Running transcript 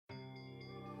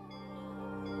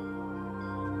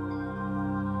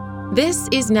This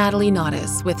is Natalie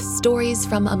Naudis with Stories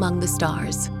from Among the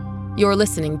Stars. You're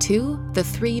listening to The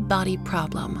Three-Body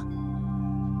Problem.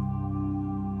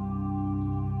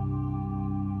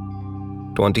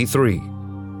 23.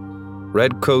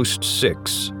 Red Coast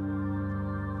 6.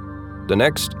 The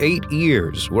next 8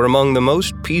 years were among the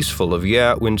most peaceful of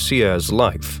Wenjie's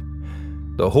life.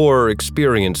 The horror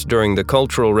experienced during the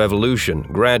Cultural Revolution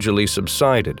gradually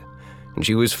subsided, and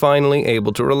she was finally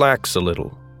able to relax a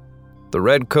little. The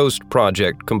Red Coast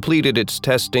project completed its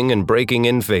testing and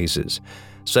breaking-in phases,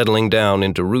 settling down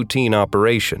into routine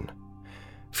operation.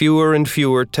 Fewer and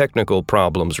fewer technical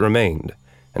problems remained,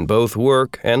 and both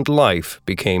work and life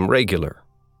became regular.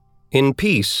 In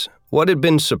peace, what had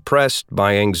been suppressed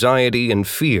by anxiety and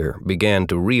fear began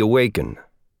to reawaken.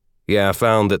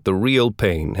 Found that the real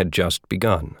pain had just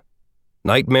begun.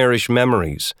 Nightmarish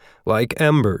memories, like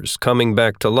embers coming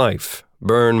back to life,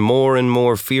 burn more and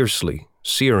more fiercely,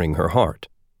 searing her heart.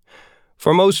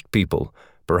 For most people,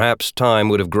 perhaps time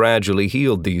would have gradually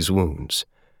healed these wounds.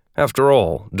 After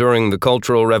all, during the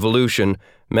Cultural Revolution,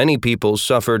 many people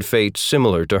suffered fates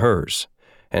similar to hers,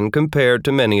 and compared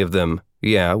to many of them,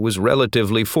 was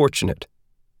relatively fortunate.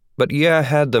 But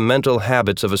had the mental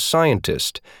habits of a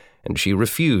scientist, and she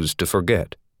refused to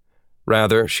forget.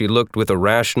 Rather, she looked with a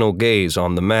rational gaze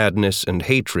on the madness and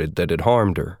hatred that had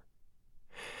harmed her.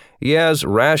 Ya's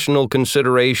rational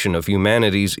consideration of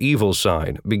humanity's evil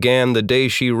side began the day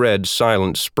she read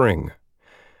Silent Spring.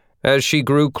 As she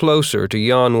grew closer to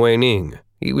Yan Weining,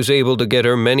 he was able to get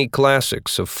her many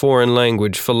classics of foreign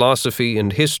language philosophy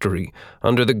and history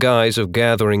under the guise of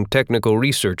gathering technical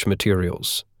research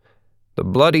materials. The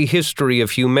bloody history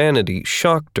of humanity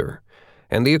shocked her,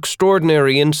 and the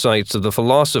extraordinary insights of the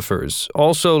philosophers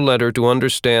also led her to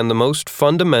understand the most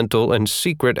fundamental and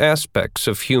secret aspects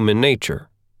of human nature.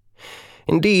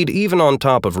 Indeed, even on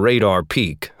top of Radar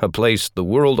Peak, a place the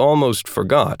world almost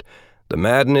forgot, the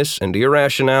madness and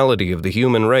irrationality of the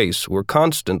human race were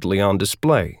constantly on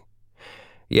display.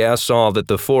 Saw that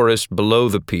the forest below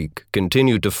the peak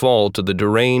continued to fall to the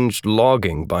deranged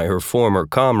logging by her former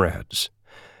comrades.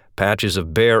 Patches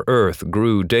of bare earth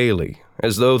grew daily,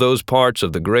 as though those parts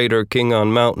of the greater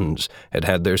Kingon Mountains had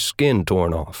had their skin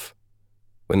torn off.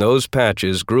 When those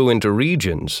patches grew into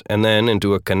regions and then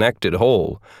into a connected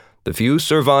whole, the few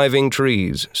surviving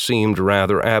trees seemed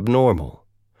rather abnormal.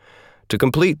 To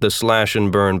complete the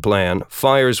slash-and-burn plan,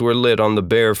 fires were lit on the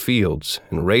bare fields,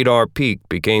 and Radar Peak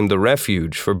became the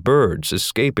refuge for birds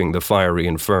escaping the fiery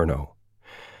inferno.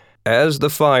 As the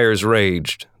fires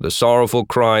raged, the sorrowful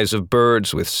cries of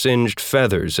birds with singed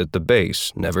feathers at the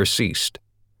base never ceased.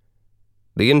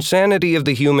 The insanity of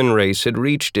the human race had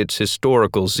reached its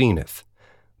historical zenith.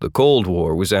 The Cold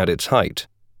War was at its height.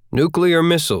 Nuclear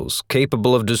missiles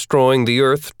capable of destroying the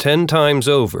Earth 10 times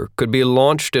over could be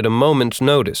launched at a moment's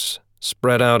notice,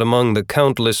 spread out among the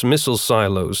countless missile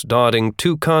silos dotting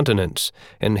 2 continents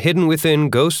and hidden within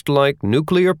ghost-like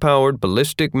nuclear-powered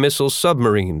ballistic missile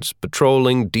submarines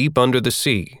patrolling deep under the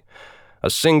sea. A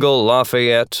single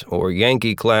Lafayette or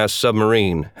Yankee-class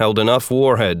submarine held enough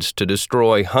warheads to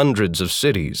destroy hundreds of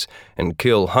cities and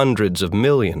kill hundreds of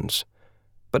millions.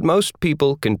 But most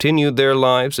people continued their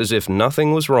lives as if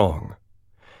nothing was wrong.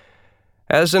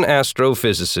 As an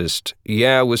astrophysicist,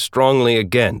 was strongly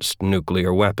against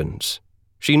nuclear weapons.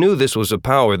 She knew this was a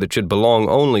power that should belong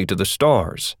only to the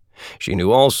stars. She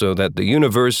knew also that the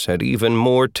universe had even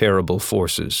more terrible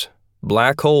forces: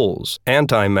 black holes,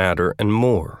 antimatter, and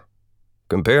more.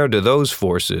 Compared to those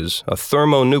forces, a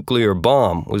thermonuclear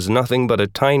bomb was nothing but a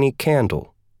tiny candle.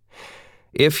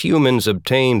 If humans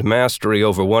obtained mastery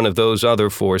over one of those other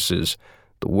forces,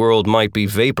 the world might be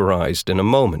vaporized in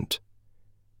a moment.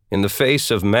 In the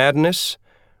face of madness,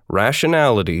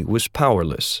 rationality was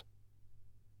powerless.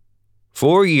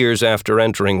 4 years after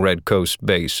entering Red Coast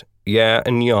Base,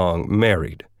 and Yang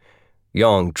married.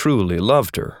 Yang truly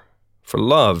loved her. For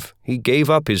love, he gave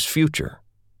up his future.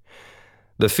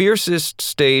 The fiercest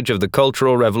stage of the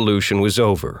Cultural Revolution was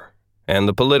over, and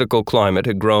the political climate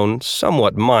had grown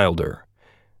somewhat milder.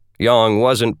 Yang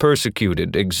wasn't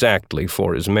persecuted exactly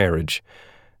for his marriage.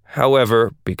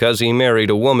 However, because he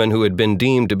married a woman who had been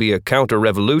deemed to be a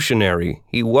counter-revolutionary,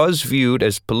 he was viewed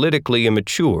as politically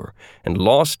immature and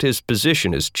lost his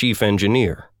position as chief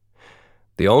engineer.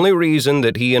 The only reason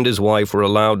that he and his wife were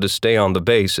allowed to stay on the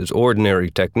base as ordinary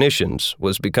technicians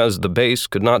was because the base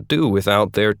could not do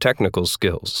without their technical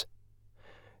skills.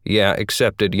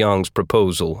 Accepted Yang's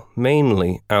proposal,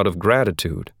 mainly out of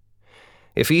gratitude.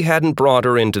 If he hadn't brought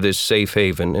her into this safe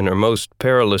haven in her most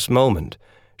perilous moment,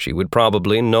 she would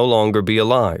probably no longer be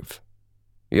alive.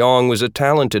 Yang was a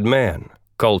talented man,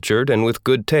 cultured and with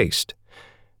good taste.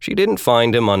 She didn't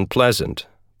find him unpleasant,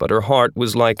 but her heart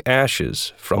was like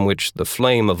ashes from which the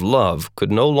flame of love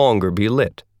could no longer be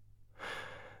lit.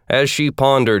 As she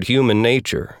pondered human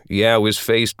nature, Ya was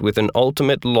faced with an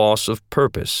ultimate loss of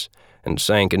purpose and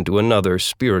sank into another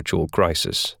spiritual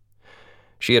crisis.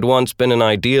 She had once been an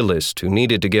idealist who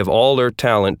needed to give all her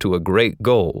talent to a great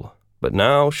goal, but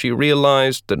now she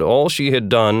realized that all she had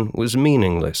done was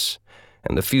meaningless,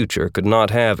 and the future could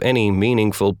not have any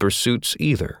meaningful pursuits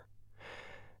either.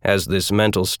 As this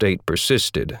mental state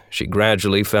persisted, she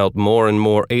gradually felt more and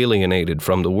more alienated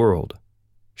from the world.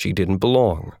 She didn't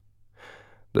belong.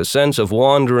 The sense of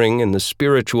wandering in the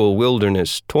spiritual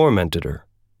wilderness tormented her.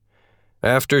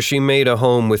 After she made a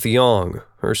home with Yang,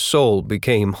 her soul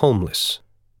became homeless.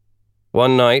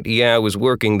 One night, Ya was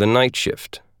working the night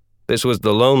shift. This was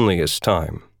the loneliest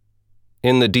time.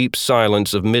 In the deep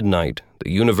silence of midnight,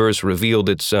 the universe revealed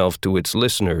itself to its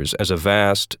listeners as a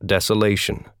vast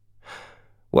desolation.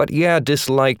 What Ya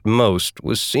disliked most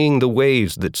was seeing the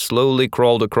waves that slowly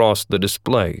crawled across the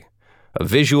display, a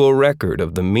visual record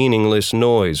of the meaningless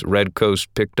noise Red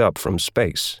Coast picked up from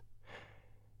space.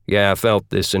 Ya felt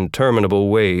this interminable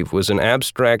wave was an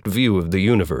abstract view of the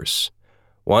universe,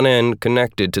 one end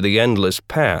connected to the endless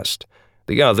past,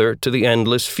 the other to the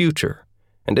endless future,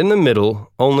 and in the middle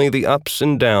only the ups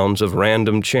and downs of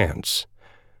random chance.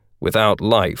 Without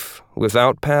life,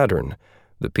 without pattern,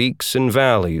 the peaks and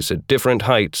valleys at different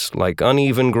heights like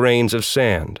uneven grains of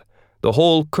sand, the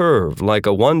whole curve like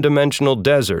a one-dimensional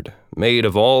desert made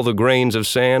of all the grains of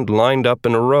sand lined up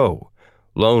in a row,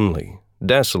 lonely,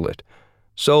 desolate,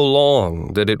 so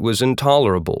long that it was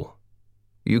intolerable.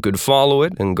 You could follow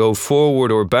it and go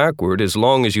forward or backward as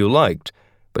long as you liked,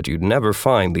 but you'd never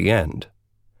find the end.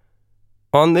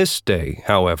 On this day,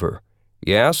 however,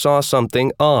 Ya saw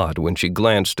something odd when she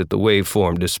glanced at the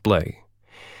waveform display.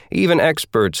 Even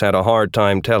experts had a hard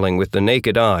time telling with the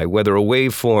naked eye whether a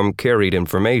waveform carried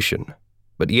information.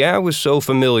 But Ya was so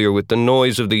familiar with the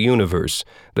noise of the universe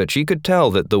that she could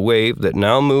tell that the wave that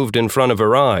now moved in front of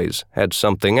her eyes had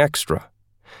something extra.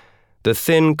 The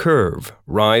thin curve,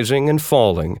 rising and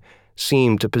falling,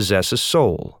 seemed to possess a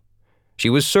soul. She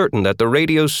was certain that the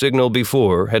radio signal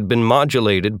before had been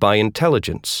modulated by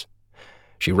intelligence.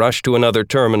 She rushed to another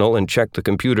terminal and checked the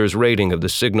computer's rating of the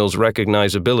signal's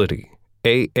recognizability.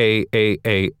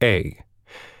 AAAAA.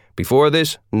 Before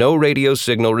this, no radio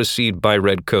signal received by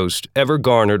Red Coast ever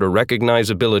garnered a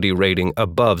recognizability rating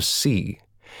above C.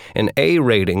 An A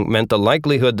rating meant the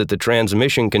likelihood that the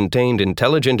transmission contained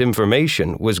intelligent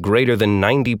information was greater than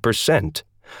 90%.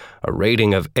 A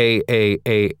rating of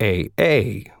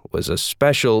AAAAA was a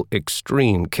special,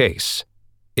 extreme case.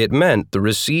 It meant the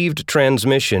received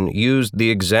transmission used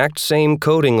the exact same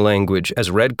coding language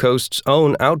as Red Coast's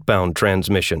own outbound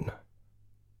transmission.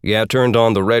 Ya turned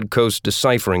on the Red Coast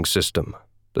deciphering system.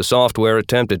 The software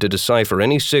attempted to decipher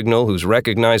any signal whose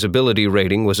recognizability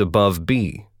rating was above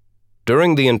B.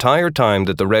 During the entire time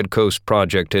that the Red Coast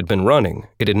project had been running,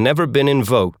 it had never been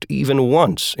invoked even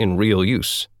once in real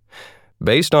use.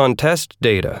 Based on test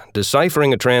data,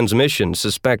 deciphering a transmission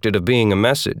suspected of being a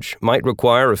message might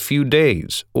require a few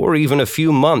days or even a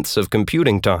few months of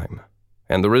computing time,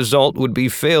 and the result would be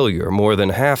failure more than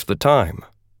half the time.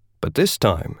 But this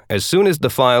time, as soon as the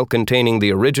file containing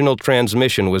the original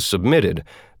transmission was submitted,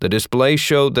 the display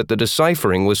showed that the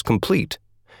deciphering was complete.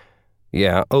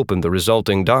 Ya opened the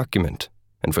resulting document,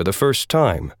 and for the first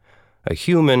time, a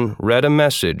human read a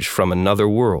message from another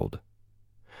world.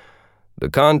 The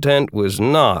content was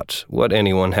not what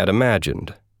anyone had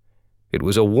imagined. It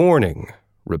was a warning,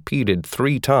 repeated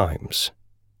 3 times.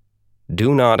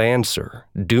 Do not answer,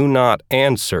 do not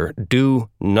answer,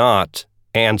 do not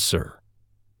answer.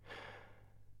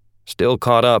 Still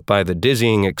caught up by the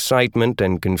dizzying excitement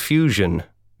and confusion,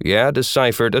 Ya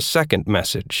deciphered a second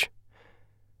message.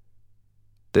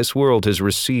 This world has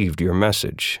received your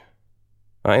message.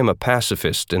 I am a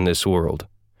pacifist in this world.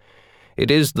 It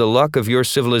is the luck of your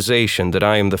civilization that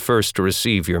I am the first to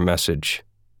receive your message.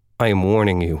 I am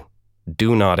warning you.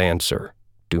 Do not answer.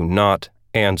 Do not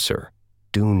answer.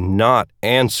 Do not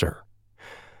answer.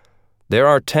 There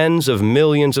are tens of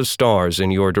millions of stars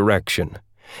in your direction.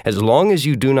 As long as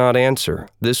you do not answer,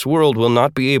 this world will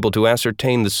not be able to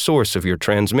ascertain the source of your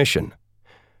transmission.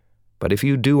 But if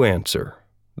you do answer,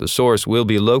 the source will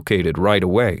be located right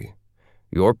away.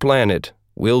 Your planet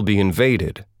will be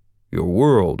invaded. Your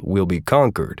world will be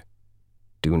conquered.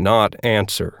 Do not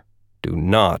answer. Do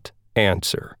not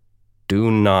answer. Do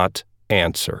not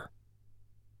answer.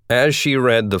 As she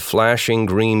read the flashing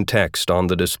green text on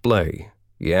the display,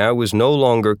 Ya was no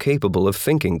longer capable of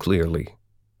thinking clearly.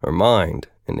 Her mind,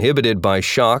 inhibited by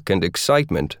shock and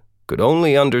excitement, could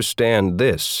only understand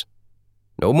this.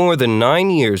 No more than 9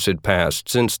 years had passed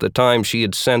since the time she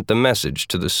had sent the message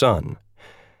to the sun.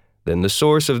 Then the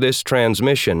source of this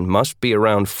transmission must be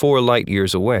around 4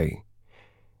 light-years away.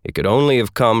 It could only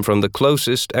have come from the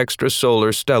closest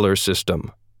extrasolar stellar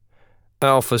system,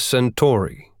 Alpha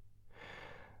Centauri.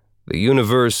 The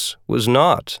universe was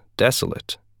not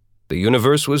desolate. The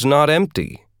universe was not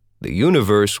empty. The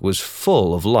universe was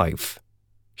full of life.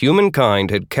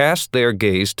 Humankind had cast their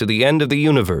gaze to the end of the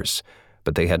universe,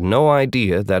 but they had no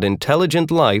idea that intelligent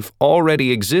life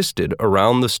already existed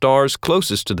around the stars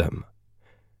closest to them.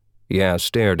 Ya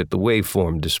stared at the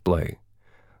waveform display.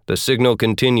 The signal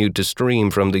continued to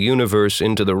stream from the universe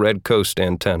into the Red Coast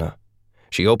antenna.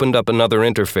 She opened up another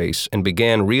interface and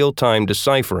began real-time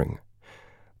deciphering.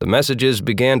 The messages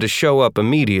began to show up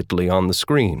immediately on the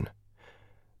screen.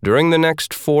 During the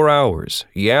next 4 hours,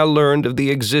 Ya learned of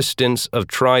the existence of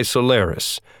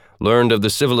Trisolaris, learned of the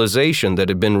civilization that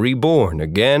had been reborn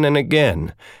again and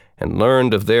again, and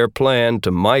learned of their plan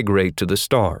to migrate to the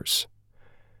stars.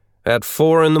 At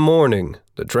 4 a.m,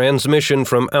 the transmission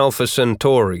from Alpha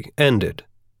Centauri ended.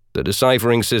 The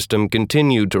deciphering system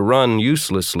continued to run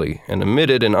uselessly and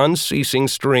emitted an unceasing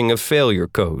string of failure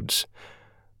codes.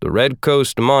 The Red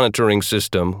Coast monitoring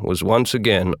system was once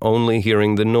again only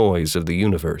hearing the noise of the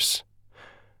universe.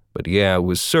 But Ya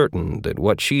was certain that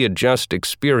what she had just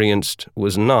experienced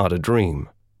was not a dream.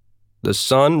 The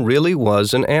sun really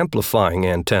was an amplifying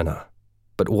antenna.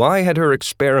 But why had her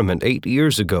experiment 8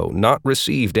 years ago not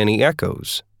received any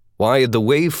echoes? Why had the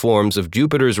waveforms of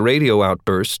Jupiter's radio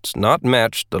outbursts not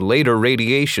matched the later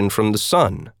radiation from the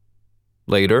sun?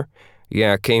 Later,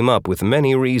 Ya came up with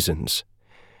many reasons.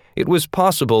 It was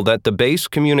possible that the base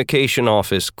communication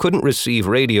office couldn't receive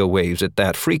radio waves at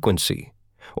that frequency.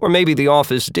 Or maybe the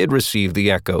office did receive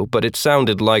the echo, but it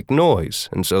sounded like noise,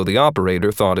 and so the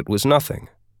operator thought it was nothing.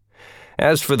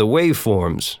 As for the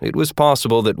waveforms, it was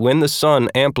possible that when the sun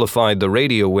amplified the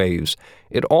radio waves,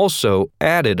 it also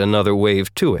added another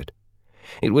wave to it.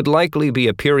 It would likely be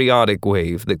a periodic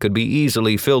wave that could be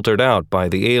easily filtered out by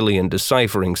the alien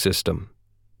deciphering system.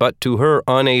 But to her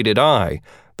unaided eye,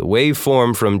 the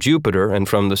waveform from Jupiter and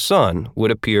from the sun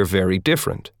would appear very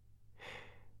different.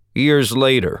 Years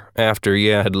later, after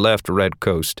Ya had left Red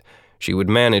Coast, she would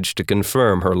manage to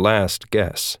confirm her last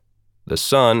guess. The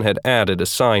sun had added a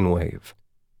sine wave.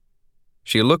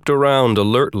 She looked around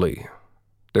alertly.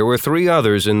 There were 3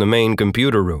 others in the main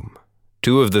computer room.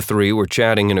 2 of the 3 were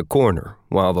chatting in a corner,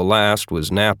 while the last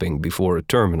was napping before a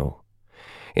terminal.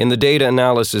 In the data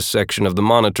analysis section of the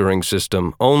monitoring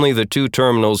system, only the 2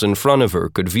 terminals in front of her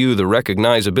could view the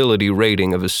recognizability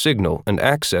rating of a signal and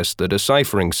access the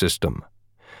deciphering system.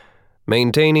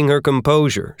 Maintaining her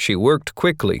composure, she worked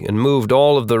quickly and moved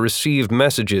all of the received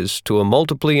messages to a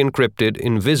multiply encrypted,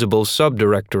 invisible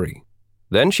subdirectory.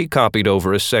 Then she copied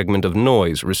over a segment of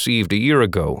noise received a year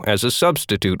ago as a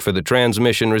substitute for the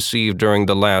transmission received during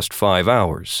the last 5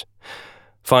 hours.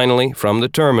 Finally, from the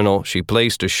terminal, she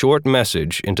placed a short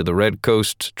message into the Red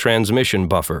Coast transmission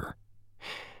buffer.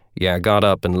 Ya got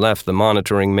up and left the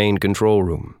monitoring main control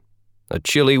room. A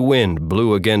chilly wind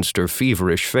blew against her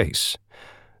feverish face.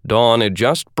 Dawn had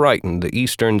just brightened the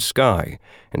eastern sky,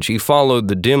 and she followed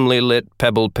the dimly lit,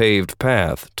 pebble-paved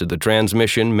path to the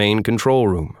transmission main control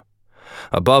room.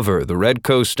 Above her, the Red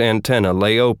Coast antenna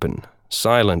lay open,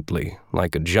 silently,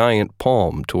 like a giant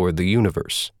palm toward the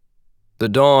universe. The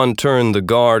dawn turned the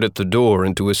guard at the door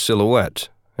into a silhouette,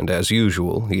 and as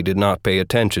usual, he did not pay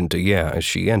attention to Ya as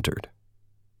she entered.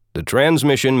 The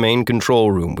transmission main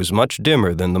control room was much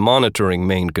dimmer than the monitoring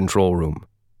main control room.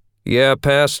 Ya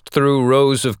passed through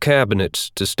rows of cabinets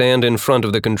to stand in front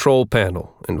of the control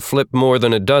panel and flip more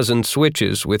than a dozen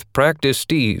switches with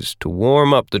practiced ease to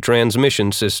warm up the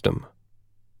transmission system.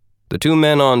 The 2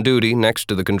 men on duty next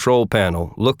to the control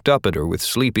panel looked up at her with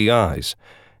sleepy eyes,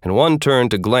 and one turned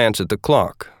to glance at the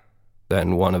clock.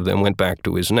 Then one of them went back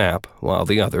to his nap, while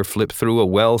the other flipped through a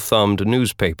well-thumbed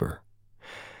newspaper.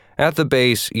 At the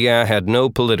base, Ya had no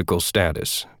political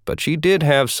status, but she did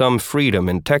have some freedom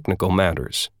in technical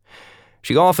matters.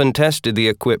 She often tested the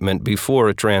equipment before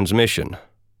a transmission.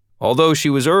 Although she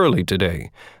was early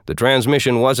today, the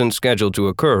transmission wasn't scheduled to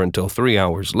occur until 3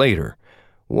 hours later.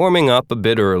 Warming up a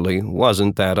bit early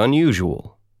wasn't that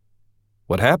unusual.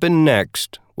 What happened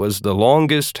next was the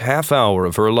longest half hour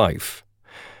of her life.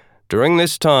 During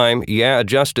this time, Ya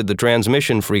adjusted the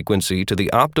transmission frequency to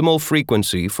the optimal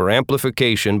frequency for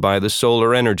amplification by the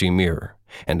solar energy mirror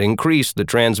and increased the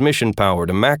transmission power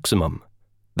to maximum.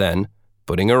 Then,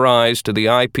 putting her eyes to the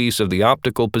eyepiece of the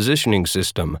optical positioning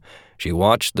system, she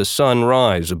watched the sun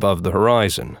rise above the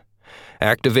horizon,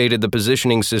 activated the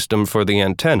positioning system for the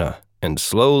antenna, and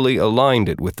slowly aligned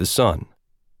it with the sun.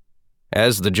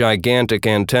 As the gigantic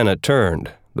antenna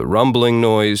turned, the rumbling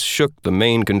noise shook the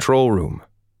main control room.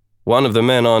 One of the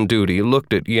men on duty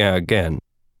looked at Ye again,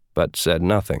 but said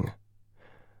nothing.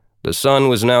 The sun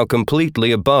was now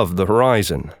completely above the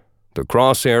horizon. The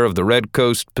crosshair of the Red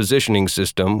Coast positioning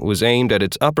system was aimed at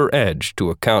its upper edge to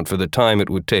account for the time it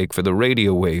would take for the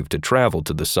radio wave to travel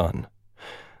to the sun.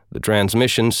 The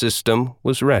transmission system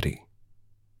was ready.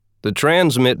 The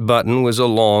transmit button was a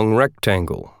long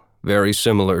rectangle, very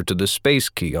similar to the space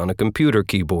key on a computer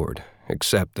keyboard,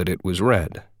 except that it was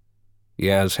red.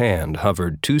 Ye's hand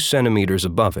hovered 2 centimeters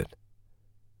above it.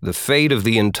 The fate of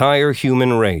the entire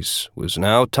human race was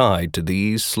now tied to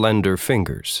these slender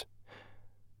fingers.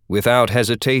 Without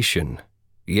hesitation,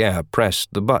 Ye pressed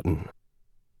the button.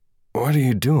 "What are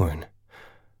you doing?"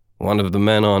 one of the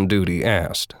men on duty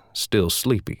asked, still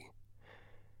sleepy.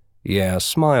 Ye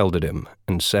smiled at him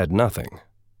and said nothing.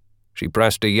 She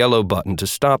pressed a yellow button to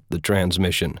stop the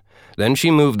transmission. Then she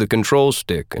moved the control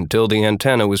stick until the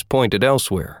antenna was pointed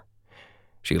elsewhere.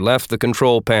 She left the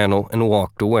control panel and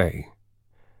walked away.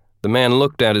 The man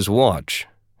looked at his watch.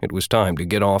 It was time to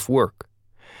get off work.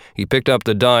 He picked up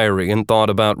the diary and thought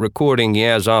about recording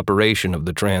Ye's operation of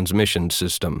the transmission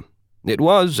system. It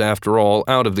was, after all,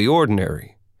 out of the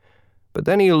ordinary. But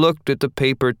then he looked at the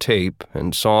paper tape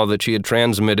and saw that she had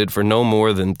transmitted for no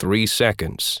more than 3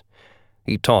 seconds.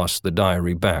 He tossed the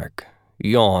diary back,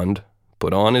 yawned,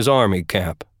 put on his army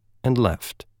cap, and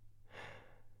left.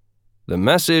 The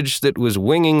message that was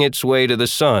winging its way to the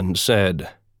sun said,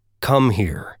 "Come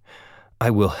here. I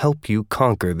will help you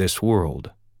conquer this world.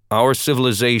 Our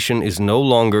civilization is no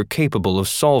longer capable of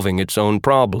solving its own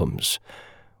problems.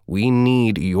 We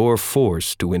need your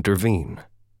force to intervene."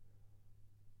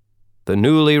 The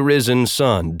newly risen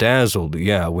sun dazzled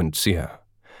Wenjie.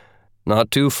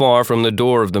 Not too far from the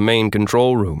door of the main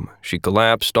control room, she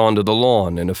collapsed onto the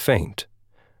lawn in a faint.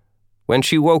 When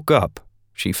she woke up,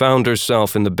 she found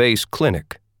herself in the base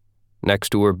clinic. Next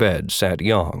to her bed sat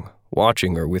Yang,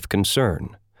 watching her with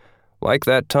concern, like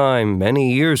that time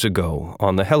many years ago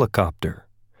on the helicopter.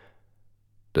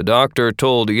 The doctor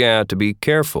told Ye to be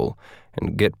careful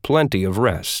and get plenty of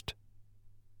rest.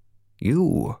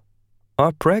 "You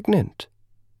are pregnant,"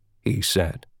 he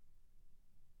said.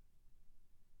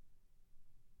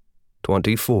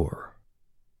 24.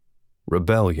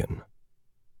 Rebellion.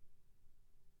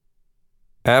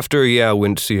 After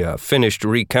Wenjie finished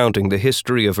recounting the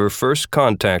history of her first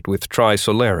contact with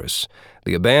Tri-Solaris,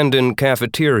 the abandoned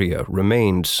cafeteria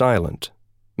remained silent.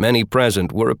 Many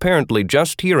present were apparently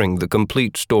just hearing the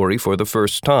complete story for the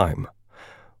first time.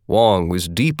 Wang was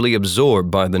deeply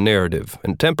absorbed by the narrative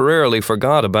and temporarily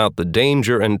forgot about the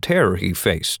danger and terror he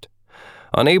faced.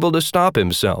 Unable to stop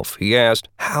himself, he asked,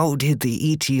 "How did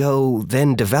the ETO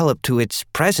then develop to its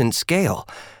present scale?"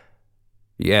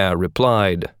 Ye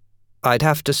replied, "I'd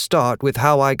have to start with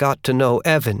how I got to know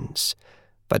Evans.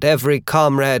 But every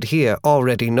comrade here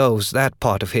already knows that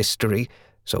part of history,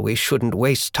 so we shouldn't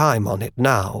waste time on it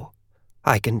now.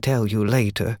 I can tell you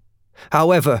later.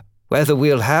 However, whether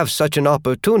we'll have such an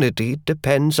opportunity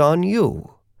depends on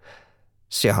you.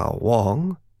 Xiao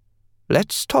Wang,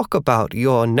 let's talk about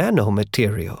your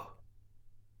nanomaterial."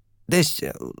 "This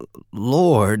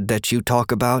Lord that you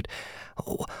talk about,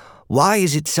 why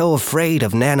is it so afraid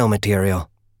of nanomaterial?"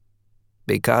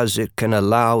 "Because it can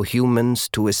allow humans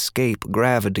to escape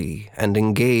gravity and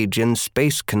engage in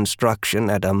space construction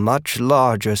at a much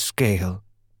larger scale."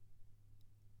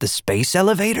 "The space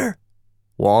elevator?"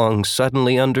 Wang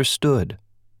suddenly understood.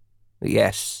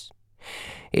 "Yes.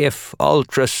 If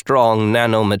ultra-strong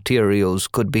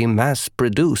nanomaterials could be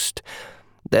mass-produced,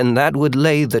 then that would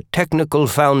lay the technical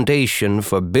foundation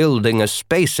for building a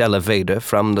space elevator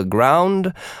from the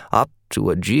ground up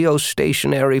to a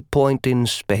geostationary point in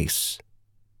space.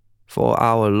 For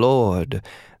our Lord,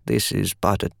 this is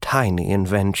but a tiny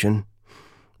invention.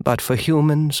 But for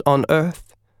humans on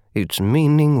Earth, its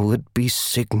meaning would be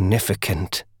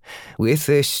significant. With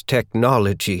this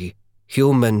technology,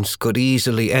 humans could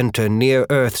easily enter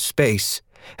near-Earth space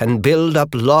and build up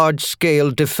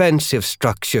large-scale defensive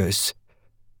structures.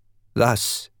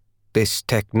 Thus, this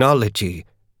technology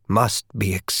must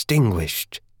be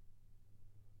extinguished."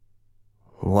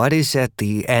 "What is at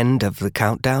the end of the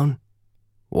countdown?"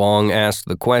 Wang asked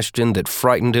the question that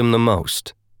frightened him the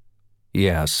most.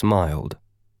 Ye smiled.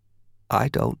 "I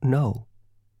don't know."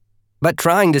 "But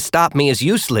trying to stop me is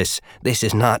useless. This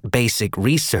is not basic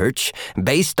research.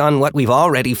 Based on what we've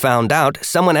already found out,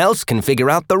 someone else can figure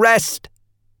out the rest."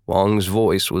 Wang's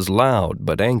voice was loud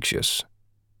but anxious.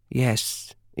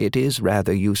 "Yes, it is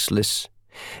rather useless.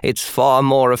 It's far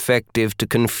more effective to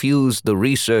confuse the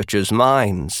researchers'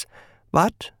 minds.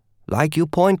 But, like you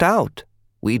point out,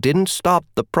 we didn't stop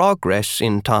the progress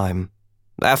in time.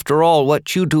 After all,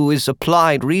 what you do is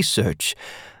applied research.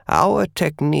 Our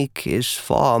technique is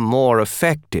far more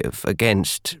effective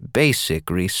against basic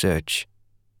research.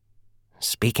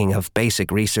 Speaking of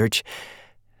basic research,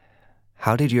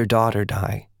 how did your daughter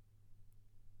die?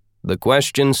 The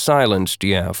question silenced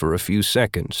Ya for a few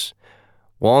seconds.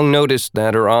 Wong noticed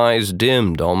that her eyes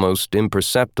dimmed almost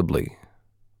imperceptibly,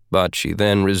 but she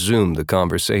then resumed the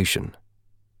conversation.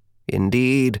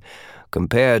 Indeed,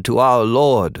 compared to our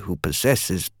Lord, who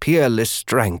possesses peerless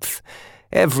strength,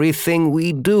 everything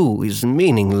we do is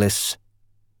meaningless.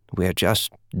 We're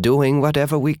just doing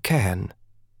whatever we can.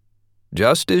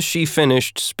 Just as she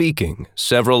finished speaking,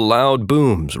 several loud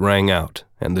booms rang out,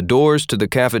 and the doors to the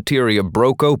cafeteria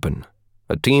broke open.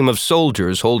 A team of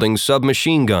soldiers holding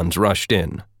submachine guns rushed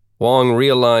in. Wong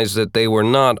realized that they were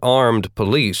not armed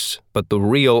police, but the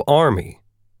real army.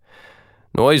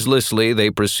 Noiselessly, they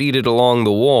proceeded along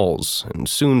the walls and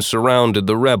soon surrounded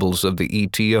the rebels of the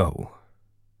ETO.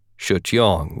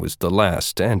 Shuqiang was the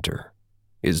last to enter.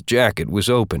 His jacket was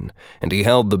open, and he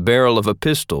held the barrel of a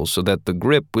pistol so that the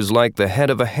grip was like the head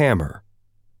of a hammer.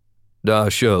 Da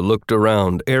Shi looked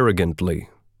around arrogantly,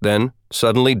 then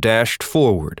suddenly dashed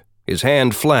forward. His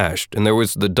hand flashed, and there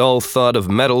was the dull thud of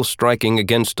metal striking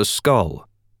against a skull.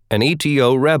 An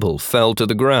ETO rebel fell to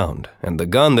the ground, and the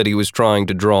gun that he was trying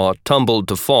to draw tumbled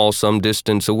to fall some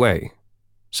distance away.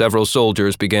 Several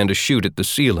soldiers began to shoot at the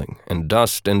ceiling, and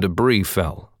dust and debris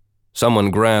fell. Someone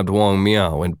grabbed Wang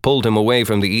Miao and pulled him away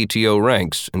from the ETO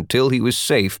ranks until he was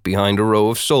safe behind a row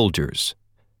of soldiers.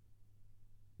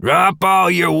 "Drop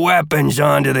all your weapons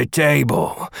onto the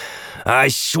table. I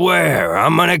swear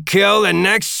I'm gonna kill the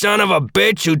next son of a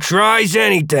bitch who tries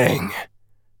anything."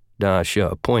 Da Shi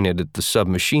pointed at the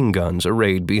submachine guns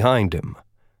arrayed behind him.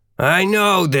 "I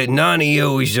know that none of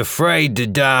you is afraid to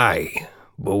die,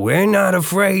 but we're not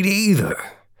afraid either.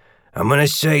 I'm gonna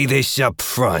say this up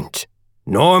front.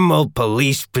 Normal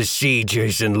police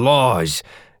procedures and laws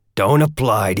don't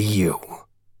apply to you.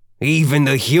 Even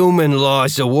the human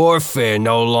laws of warfare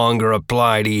no longer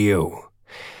apply to you.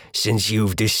 Since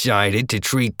you've decided to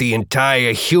treat the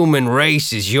entire human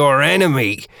race as your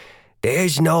enemy,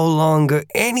 there's no longer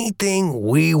anything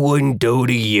we wouldn't do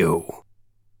to you."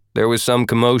 There was some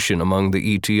commotion among the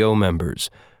ETO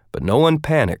members, but no one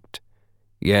panicked.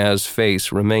 Ya's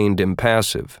face remained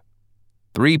impassive.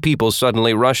 3 people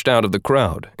suddenly rushed out of the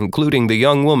crowd, including the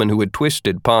young woman who had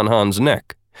twisted Pan Han's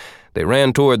neck. They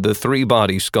ran toward the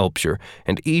 3-body sculpture,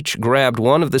 and each grabbed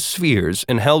one of the spheres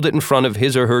and held it in front of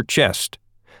his or her chest.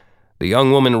 The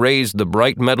young woman raised the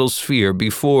bright metal sphere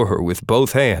before her with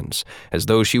both hands, as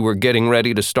though she were getting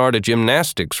ready to start a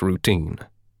gymnastics routine.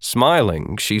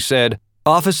 Smiling, she said,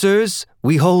 "Officers,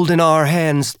 we hold in our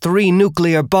hands 3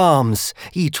 nuclear bombs,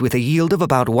 each with a yield of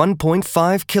about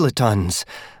 1.5 kilotons.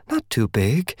 Not too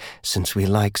big, since we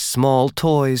like small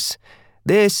toys.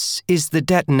 This is the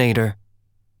detonator."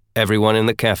 Everyone in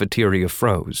the cafeteria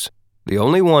froze. The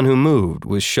only one who moved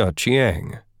was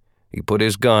Shuqiang. He put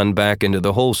his gun back into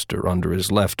the holster under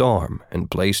his left arm and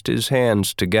placed his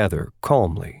hands together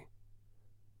calmly.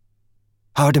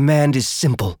 "Our demand is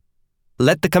simple.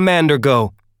 Let the commander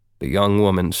go," the young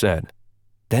woman said.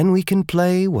 "Then we can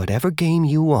play whatever game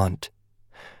you want."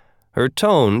 Her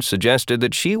tone suggested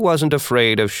that she wasn't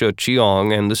afraid of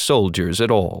Shuqiang and the soldiers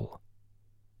at all.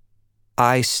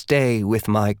 "I stay with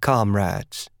my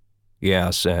comrades,"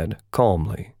 Ya said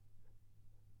calmly.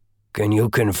 "Can you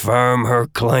confirm her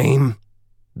claim?"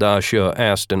 Da Shi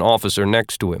asked an officer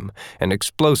next to him, an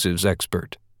explosives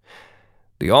expert.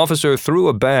 The officer threw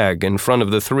a bag in front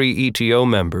of the 3 ETO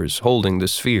members holding the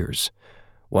spheres.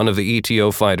 One of the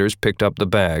ETO fighters picked up the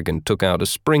bag and took out a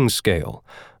spring scale,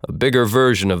 a bigger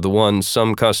version of the ones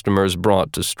some customers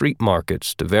brought to street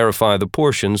markets to verify the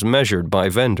portions measured by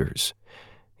vendors.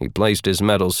 He placed his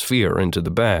metal sphere into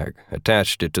the bag,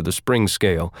 attached it to the spring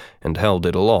scale, and held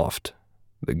it aloft.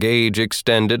 The gauge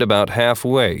extended about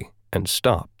halfway and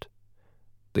stopped.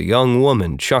 The young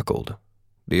woman chuckled.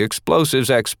 The explosives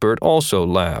expert also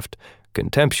laughed,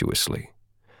 contemptuously.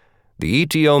 The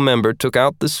ETO member took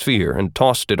out the sphere and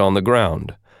tossed it on the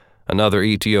ground. Another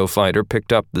ETO fighter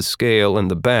picked up the scale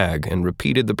and the bag and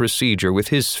repeated the procedure with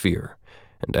his sphere,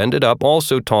 and ended up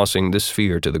also tossing the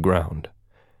sphere to the ground.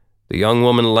 The young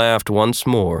woman laughed once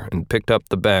more and picked up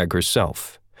the bag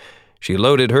herself. She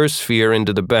loaded her sphere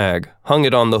into the bag, hung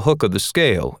it on the hook of the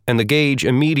scale, and the gauge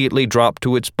immediately dropped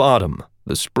to its bottom,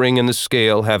 the spring in the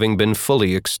scale having been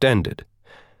fully extended.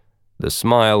 The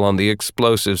smile on the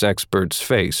explosives expert's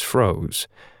face froze.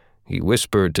 He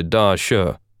whispered to Da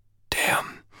Shi,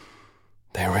 "Damn,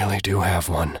 they really do have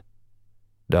one."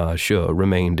 Da Shi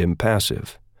remained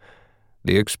impassive.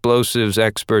 The explosives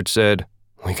expert said,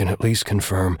 "We can at least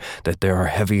confirm that there are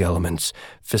heavy elements,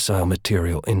 fissile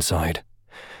material inside.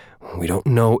 We don't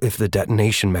know if the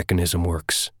detonation mechanism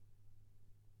works."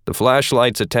 The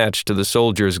flashlights attached to the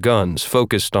soldiers' guns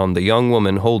focused on the young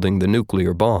woman holding the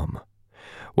nuclear bomb.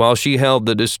 While she held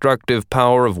the destructive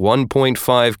power of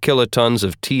 1.5 kilotons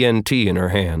of TNT in her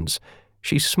hands,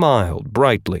 she smiled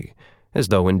brightly, as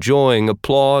though enjoying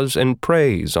applause and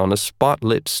praise on a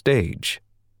spotlit stage.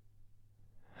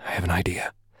 "I have an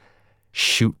idea.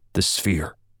 Shoot the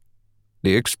sphere,"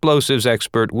 the explosives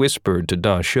expert whispered to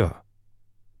Da Shi.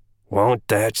 Won't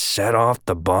that set off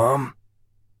the bomb?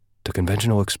 The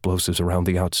conventional explosives around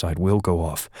the outside will go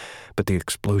off, but the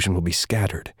explosion will be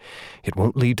scattered. It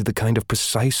won't lead to the kind of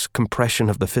precise compression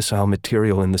of the fissile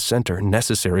material in the center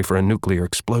necessary for a nuclear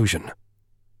explosion.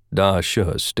 Da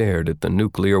Shi stared at the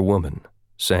nuclear woman,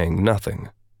 saying nothing.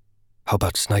 "How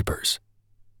about snipers?"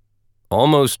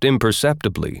 Almost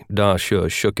imperceptibly, Da Shi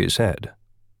shook his head.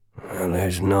 Well,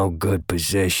 there's no good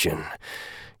position.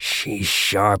 She's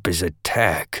sharp as a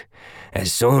tack.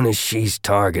 As soon as she's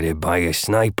targeted by a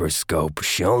sniper scope,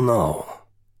 she'll know.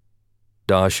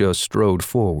 Da Shi strode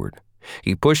forward.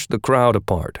 He pushed the crowd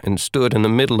apart and stood in the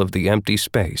middle of the empty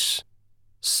space.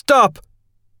 "Stop!"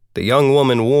 The young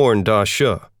woman warned Da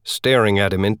Shi, staring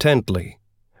at him intently.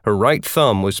 Her right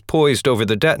thumb was poised over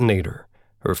the detonator.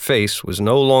 Her face was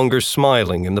no longer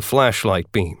smiling in the flashlight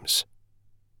beams.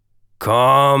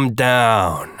 Calm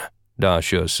down, Da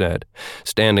Shi said,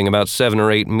 standing about 7 or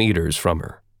 8 meters from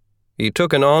her. He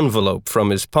took an envelope from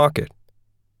his pocket.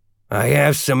 I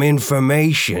have some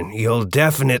information you'll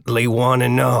definitely want to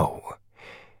know.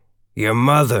 Your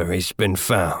mother has been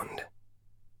found.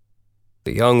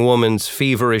 The young woman's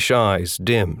feverish eyes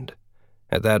dimmed.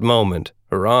 At that moment,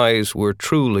 her eyes were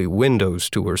truly windows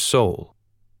to her soul.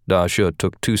 Da Shi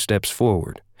took 2 steps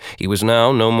forward. He was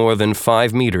now no more than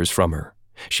 5 meters from her.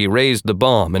 She raised the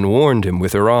bomb and warned him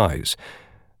with her eyes,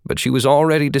 but she was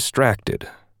already distracted.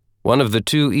 One of the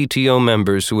 2 ETO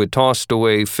members who had tossed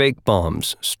away fake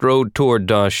bombs strode toward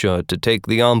Da Shi to take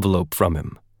the envelope from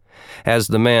him. As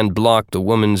the man blocked the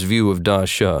woman's view of Da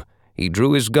Shi, he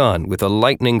drew his gun with a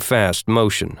lightning-fast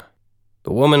motion.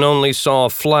 The woman only saw a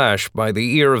flash by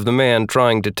the ear of the man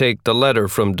trying to take the letter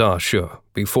from Da Shi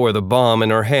before the bomb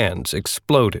in her hands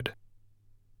exploded.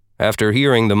 After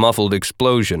hearing the muffled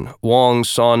explosion, Wang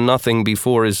saw nothing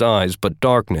before his eyes but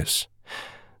darkness.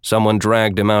 Someone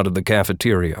dragged him out of the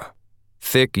cafeteria.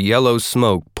 Thick yellow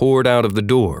smoke poured out of the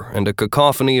door, and a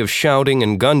cacophony of shouting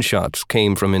and gunshots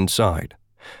came from inside.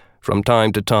 From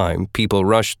time to time, people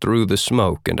rushed through the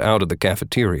smoke and out of the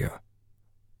cafeteria.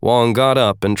 Wang got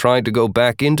up and tried to go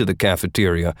back into the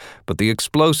cafeteria, but the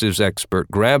explosives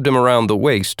expert grabbed him around the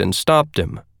waist and stopped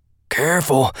him.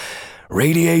 Careful!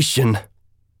 Radiation!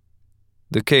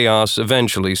 The chaos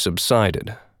eventually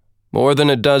subsided. More than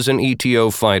a dozen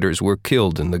ETO fighters were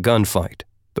killed in the gunfight.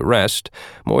 The rest,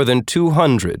 more than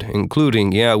 200,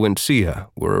 including Wenjie,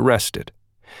 were arrested.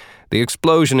 The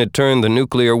explosion had turned the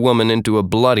nuclear woman into a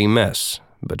bloody mess,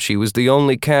 but she was the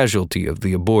only casualty of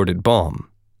the aborted bomb.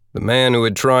 The man who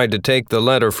had tried to take the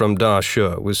letter from Da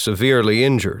Shi was severely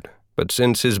injured, but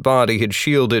since his body had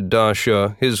shielded Da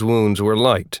Shi, his wounds were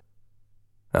light.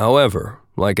 However,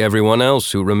 like everyone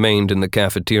else who remained in the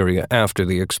cafeteria after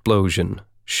the explosion,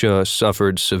 Shi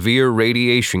suffered severe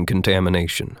radiation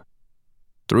contamination.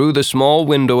 Through the small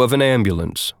window of an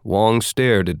ambulance, Wang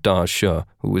stared at Da Shi,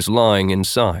 who was lying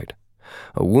inside.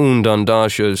 A wound on Da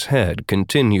Shi's head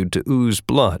continued to ooze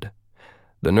blood.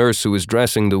 The nurse who was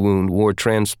dressing the wound wore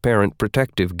transparent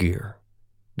protective gear.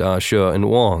 Da Shi and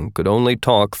Wang could only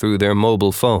talk through their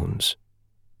mobile phones.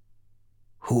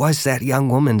 "Who was that young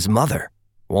woman's mother?"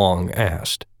 Wang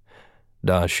asked.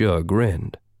 Da Shi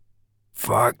grinned.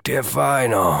 Fucked if I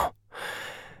know.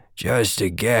 Just a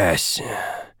guess.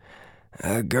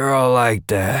 A girl like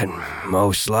that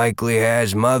most likely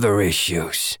has mother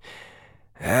issues.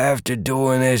 After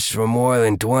doing this for more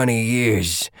than 20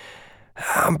 years,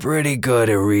 I'm pretty good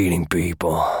at reading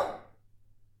people.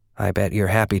 I bet you're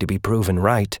happy to be proven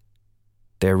right.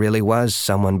 There really was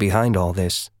someone behind all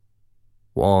this.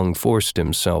 Wang forced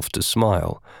himself to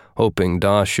smile, hoping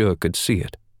Da Shi could see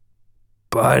it.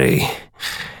 Buddy,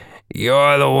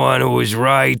 you're the one who was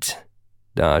right.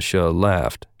 Da Shi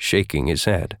laughed, shaking his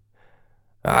head.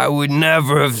 I would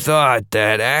never have thought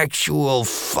that actual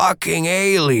fucking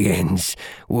aliens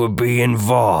would be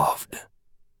involved.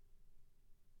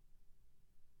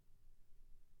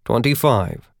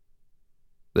 25.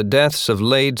 The deaths of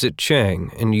Lei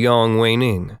Zicheng and Yang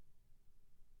Weining.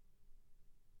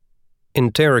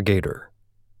 Interrogator.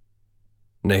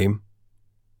 Name?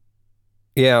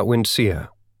 Wenjie.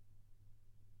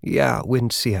 Yeah,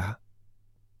 Wenjie.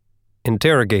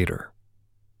 Interrogator.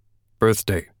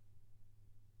 Birthday.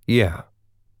 Yeah.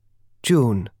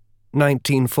 June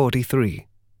 1943.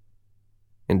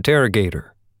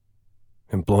 Interrogator.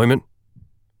 Employment.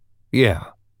 Yeah.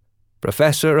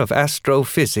 Professor of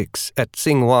Astrophysics at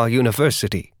Tsinghua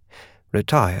University.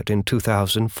 Retired in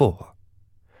 2004.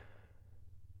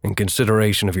 In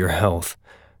consideration of your health,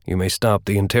 you may stop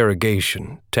the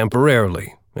interrogation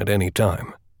temporarily at any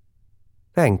time.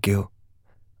 Thank you.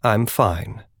 I'm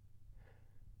fine.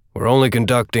 We're only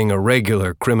conducting a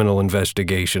regular criminal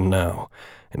investigation now,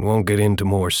 and won't get into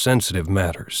more sensitive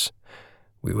matters.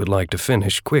 We would like to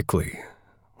finish quickly.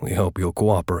 We hope you'll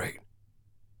cooperate.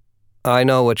 I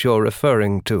know what you're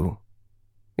referring to.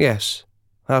 Yes,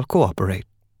 I'll cooperate.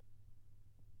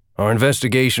 Our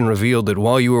investigation revealed that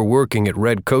while you were working at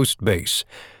Red Coast Base,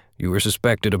 you were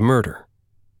suspected of murder.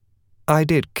 I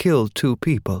did kill 2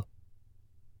 people.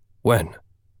 When?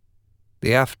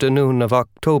 The afternoon of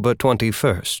October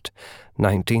 21st,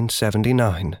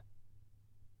 1979.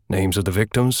 Names of the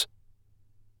victims?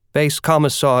 Base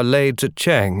Commissar Lei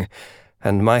Zicheng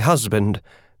and my husband,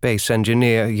 Base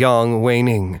Engineer Yang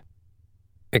Weining.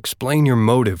 Explain your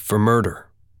motive for murder.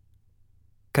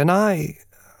 Can I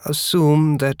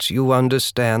assume that you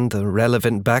understand the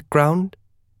relevant background?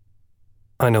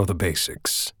 I know the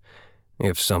basics.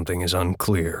 If something is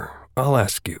unclear, I'll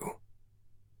ask you.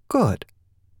 Good.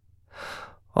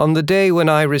 On the day when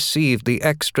I received the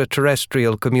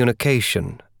extraterrestrial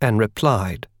communication and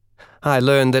replied, I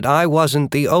learned that I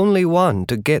wasn't the only one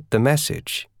to get the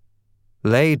message.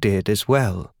 Lei did as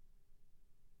well.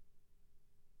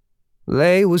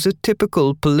 Lei was a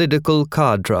typical political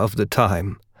cadre of the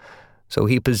time, so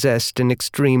he possessed an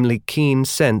extremely keen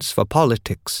sense for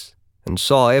politics and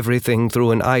saw everything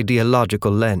through an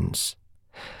ideological lens.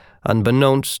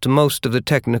 Unbeknownst to most of the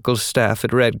technical staff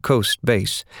at Red Coast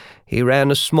Base, he ran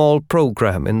a small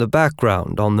program in the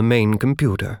background on the main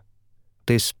computer.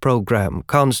 This program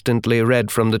constantly read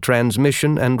from the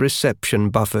transmission and reception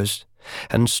buffers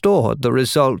and stored the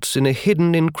results in a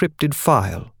hidden encrypted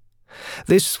file.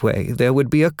 This way, there would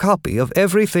be a copy of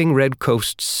everything Red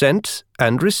Coast sent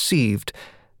and received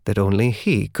that only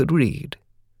he could read.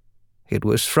 It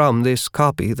was from this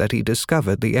copy that he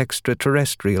discovered the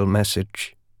extraterrestrial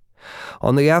message.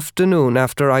 On the afternoon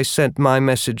after I sent my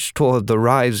message toward the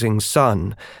rising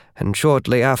sun, and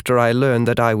shortly after I learned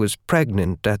that I was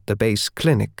pregnant at the base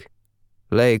clinic,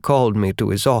 Lei called me to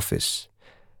his office,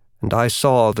 and I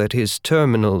saw that his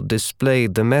terminal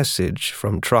displayed the message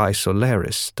from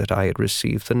Tri-Solaris that I had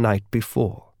received the night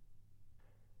before.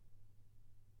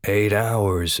 8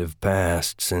 hours have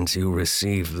passed since you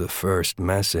received the first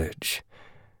message.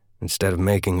 Instead of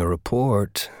making a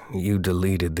report, you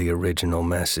deleted the original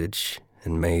message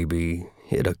and maybe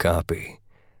hid a copy.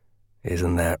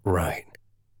 Isn't that right?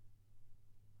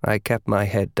 I kept my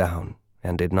head down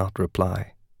and did not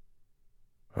reply.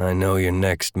 I know your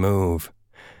next move.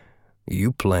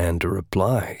 You planned to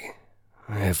reply.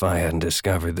 If I hadn't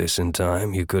discovered this in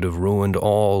time, you could have ruined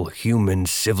all human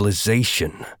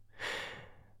civilization.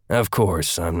 Of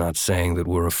course, I'm not saying that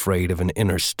we're afraid of an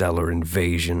interstellar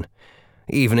invasion.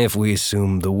 Even if we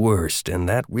assume the worst, and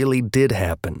that really did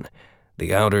happen,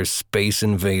 the outer space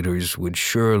invaders would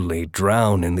surely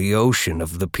drown in the ocean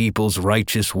of the people's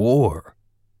righteous war.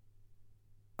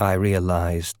 I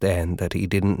realized then that he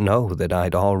didn't know that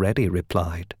I'd already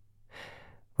replied.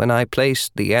 When I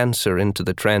placed the answer into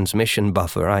the transmission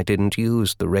buffer, I didn't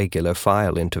use the regular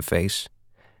file interface.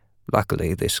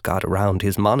 Luckily, this got around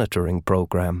his monitoring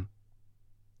program.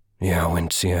 Yeah,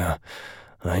 Wenjie,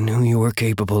 I knew you were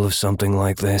capable of something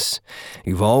like this.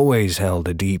 You've always held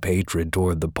a deep hatred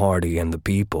toward the party and the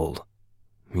people.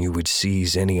 You would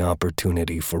seize any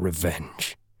opportunity for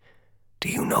revenge. Do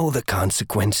you know the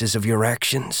consequences of your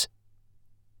actions?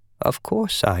 Of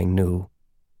course I knew,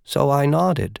 so I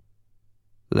nodded.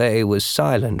 Lei was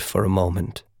silent for a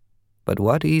moment, but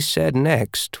what he said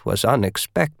next was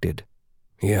unexpected.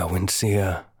 Yeah,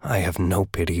 Wenjie, I have no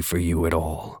pity for you at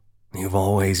all. You've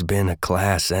always been a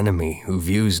class enemy who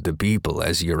views the people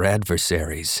as your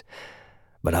adversaries.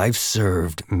 But I've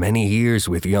served many years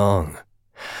with Yang.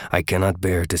 I cannot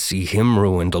bear to see him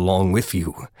ruined along with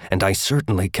you, and I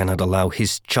certainly cannot allow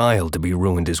his child to be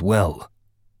ruined as well.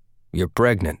 You're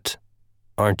pregnant,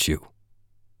 aren't you?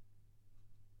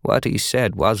 What he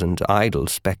said wasn't idle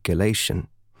speculation.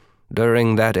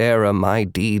 During that era, my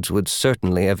deeds would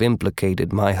certainly have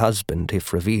implicated my husband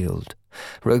if revealed,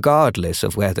 regardless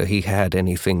of whether he had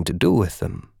anything to do with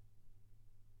them.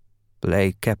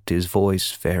 Lei kept his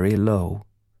voice very low.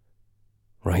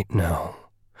 Right now,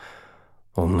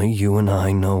 only you and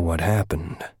I know what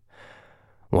happened.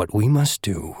 What we must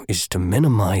do is to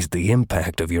minimize the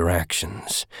impact of your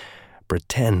actions.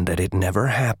 Pretend that it never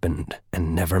happened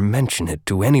and never mention it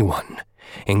to anyone,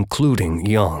 including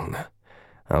Young.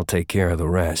 I'll take care of the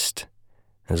rest.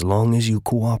 As long as you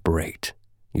cooperate,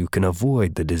 you can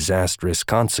avoid the disastrous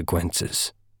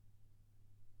consequences."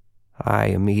 I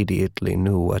immediately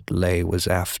knew what Lei was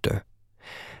after.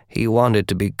 He wanted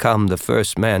to become the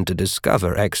first man to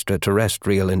discover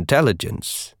extraterrestrial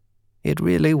intelligence. It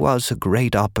really was a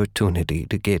great opportunity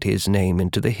to get his name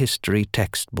into the history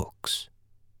textbooks.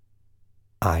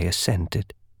 I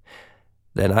assented.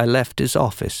 Then I left his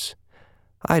office.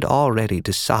 I'd already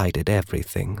decided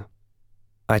everything.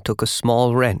 I took a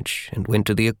small wrench and went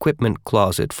to the equipment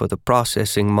closet for the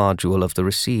processing module of the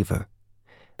receiver.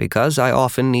 Because I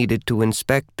often needed to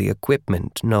inspect the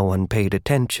equipment, no one paid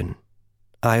attention.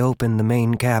 I opened the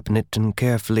main cabinet and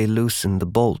carefully loosened the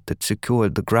bolt that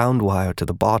secured the ground wire to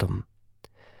the bottom.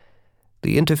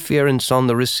 The interference on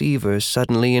the receiver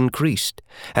suddenly increased,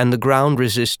 and the ground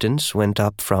resistance went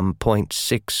up from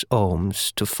 0.6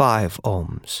 ohms to 5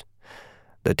 ohms.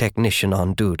 The technician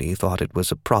on duty thought it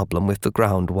was a problem with the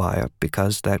ground wire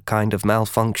because that kind of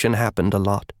malfunction happened a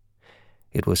lot.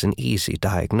 It was an easy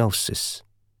diagnosis.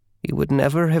 He would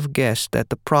never have guessed that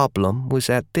the problem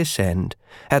was at this end,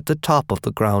 at the top of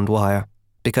the ground wire,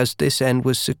 because this end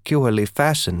was securely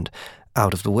fastened,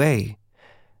 out of the way,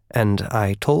 and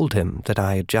I told him that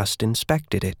I had just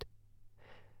inspected it.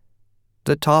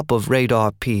 The top of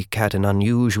Radar Peak had an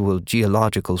unusual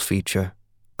geological feature.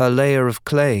 A layer of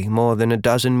clay more than a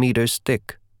dozen meters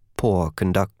thick, poor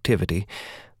conductivity,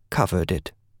 covered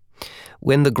it.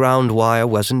 When the ground wire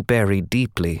wasn't buried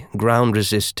deeply, ground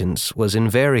resistance was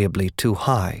invariably too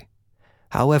high.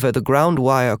 However, the ground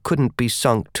wire couldn't be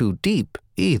sunk too deep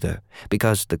either,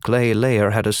 because the clay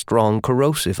layer had a strong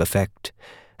corrosive effect,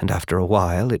 and after a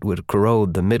while it would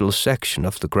corrode the middle section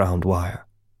of the ground wire.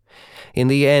 In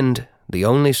the end, the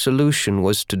only solution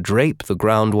was to drape the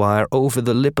ground wire over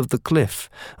the lip of the cliff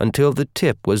until the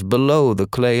tip was below the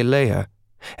clay layer,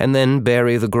 and then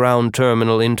bury the ground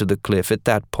terminal into the cliff at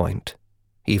that point.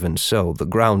 Even so, the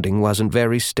grounding wasn't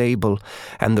very stable,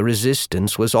 and the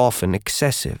resistance was often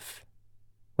excessive.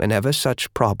 Whenever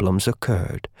such problems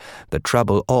occurred, the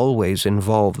trouble always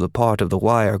involved the part of the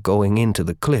wire going into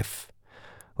the cliff.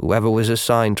 Whoever was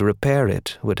assigned to repair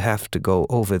it would have to go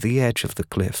over the edge of the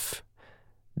cliff,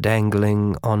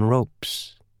 dangling on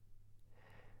ropes.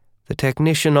 The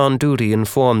technician on duty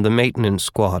informed the maintenance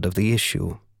squad of the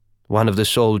issue. One of the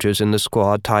soldiers in the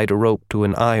squad tied a rope to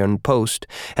an iron post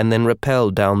and then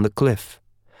rappelled down the cliff.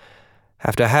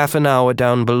 After half an hour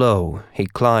down below, he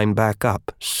climbed back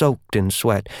up, soaked in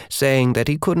sweat, saying that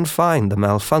he couldn't find the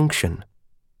malfunction.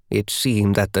 It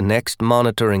seemed that the next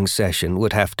monitoring session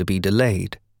would have to be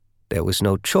delayed. There was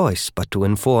no choice but to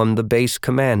inform the base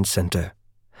command center.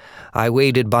 I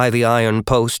waited by the iron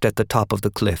post at the top of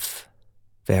the cliff.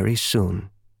 Very soon,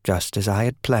 just as I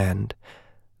had planned,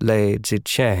 Lei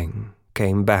Zichang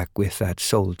came back with that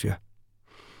soldier.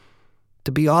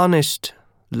 To be honest,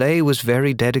 Lei was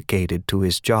very dedicated to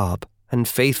his job and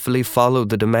faithfully followed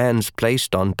the demands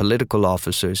placed on political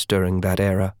officers during that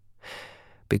era.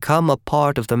 Become a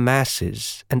part of the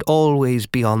masses and always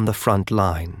be on the front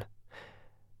line.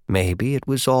 Maybe it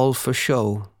was all for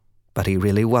show, but he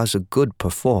really was a good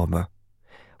performer.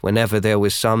 Whenever there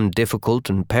was some difficult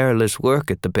and perilous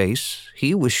work at the base,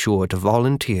 he was sure to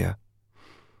volunteer.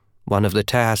 One of the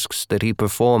tasks that he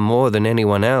performed more than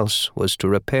anyone else was to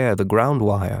repair the ground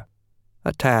wire,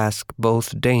 a task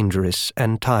both dangerous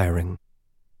and tiring.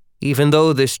 Even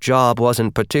though this job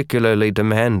wasn't particularly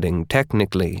demanding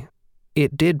technically,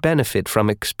 it did benefit from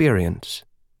experience.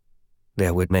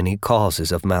 There were many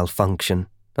causes of malfunction,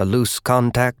 a loose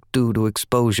contact due to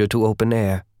exposure to open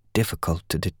air, difficult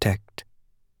to detect.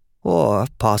 Or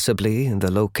possibly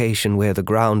the location where the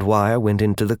ground wire went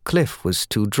into the cliff was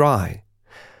too dry.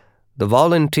 The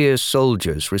volunteer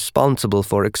soldiers responsible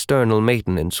for external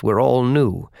maintenance were all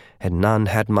new, and none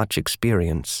had much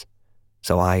experience,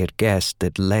 so I had guessed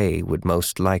that Lei would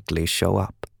most likely show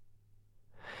up.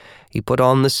 He put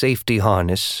on the safety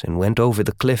harness and went over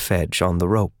the cliff edge on the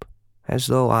rope, as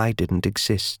though I didn't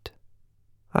exist.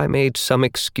 I made some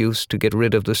excuse to get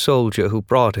rid of the soldier who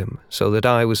brought him, so that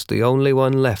I was the only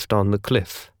one left on the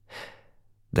cliff.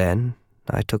 Then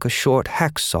I took a short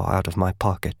hacksaw out of my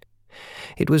pocket.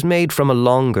 It was made from a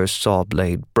longer saw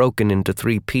blade broken into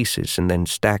 3 pieces and then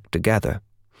stacked together.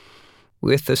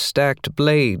 With the stacked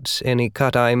blades, any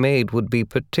cut I made would be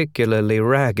particularly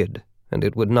ragged, and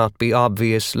it would not be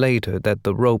obvious later that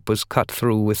the rope was cut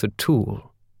through with a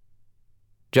tool.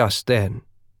 Just then,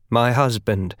 my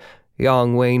husband,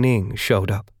 Yang Weining,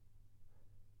 showed up.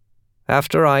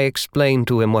 After I explained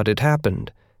to him what had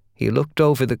happened, he looked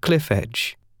over the cliff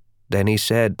edge. Then he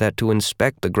said that to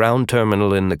inspect the ground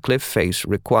terminal in the cliff face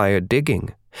required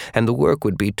digging, and the work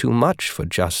would be too much for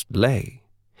just Lay.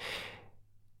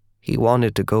 He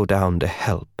wanted to go down to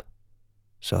help,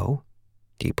 so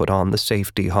he put on the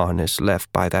safety harness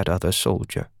left by that other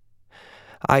soldier.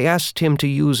 I asked him to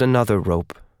use another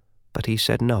rope, but he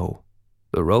said no.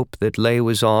 The rope that Lay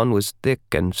was on was thick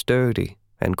and sturdy,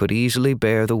 and could easily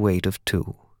bear the weight of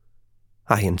 2.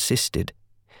 I insisted,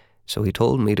 so he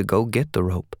told me to go get the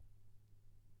rope.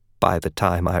 By the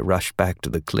time I rushed back to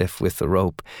the cliff with the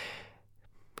rope,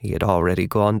 he had already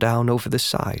gone down over the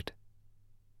side.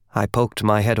 I poked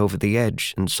my head over the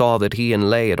edge and saw that he and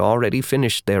Lay had already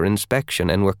finished their inspection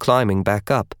and were climbing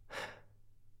back up.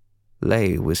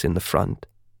 Lay was in the front.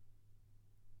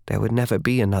 There would never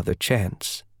be another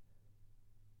chance.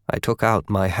 I took out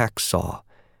my hacksaw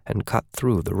and cut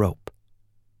through the rope.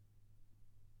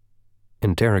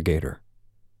 Interrogator: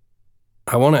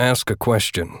 I want to ask a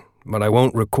question, but I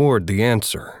won't record the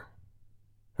answer.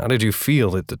 How did you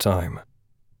feel at the time?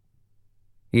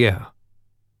 Yeah.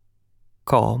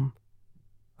 Calm.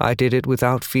 I did it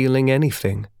without feeling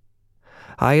anything.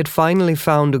 I had finally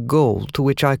found a goal to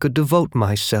which I could devote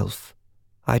myself.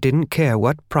 I didn't care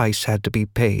what price had to be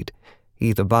paid,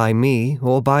 either by me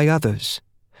or by others.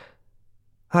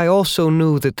 I also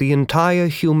knew that the entire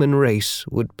human race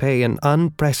would pay an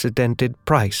unprecedented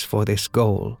price for this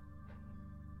goal.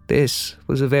 This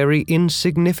was a very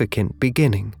insignificant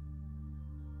beginning.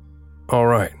 All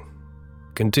right.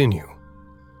 Continue.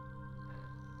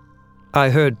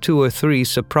 I heard 2 or 3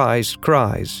 surprised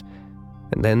cries,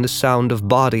 and then the sound of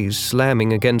bodies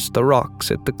slamming against the rocks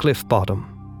at the cliff bottom.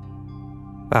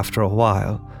 After a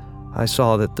while, I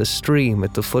saw that the stream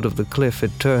at the foot of the cliff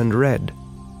had turned red.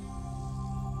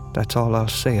 That's all I'll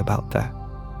say about that.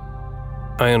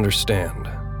 I understand.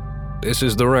 This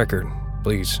is the record.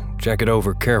 Please check it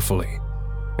over carefully.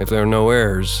 If there are no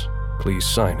errors, please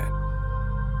sign it.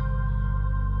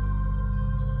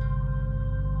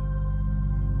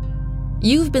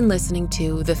 You've been listening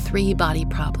to The 3-Body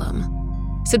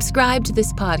Problem. Subscribe to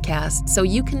this podcast so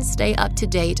you can stay up to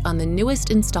date on the newest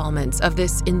installments of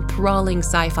this enthralling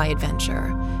sci-fi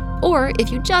adventure. Or if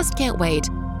you just can't wait,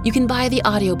 you can buy the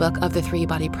audiobook of The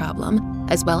 3-Body Problem,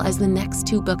 as well as the next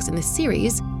 2 books in the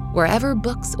series, wherever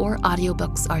books or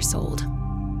audiobooks are sold.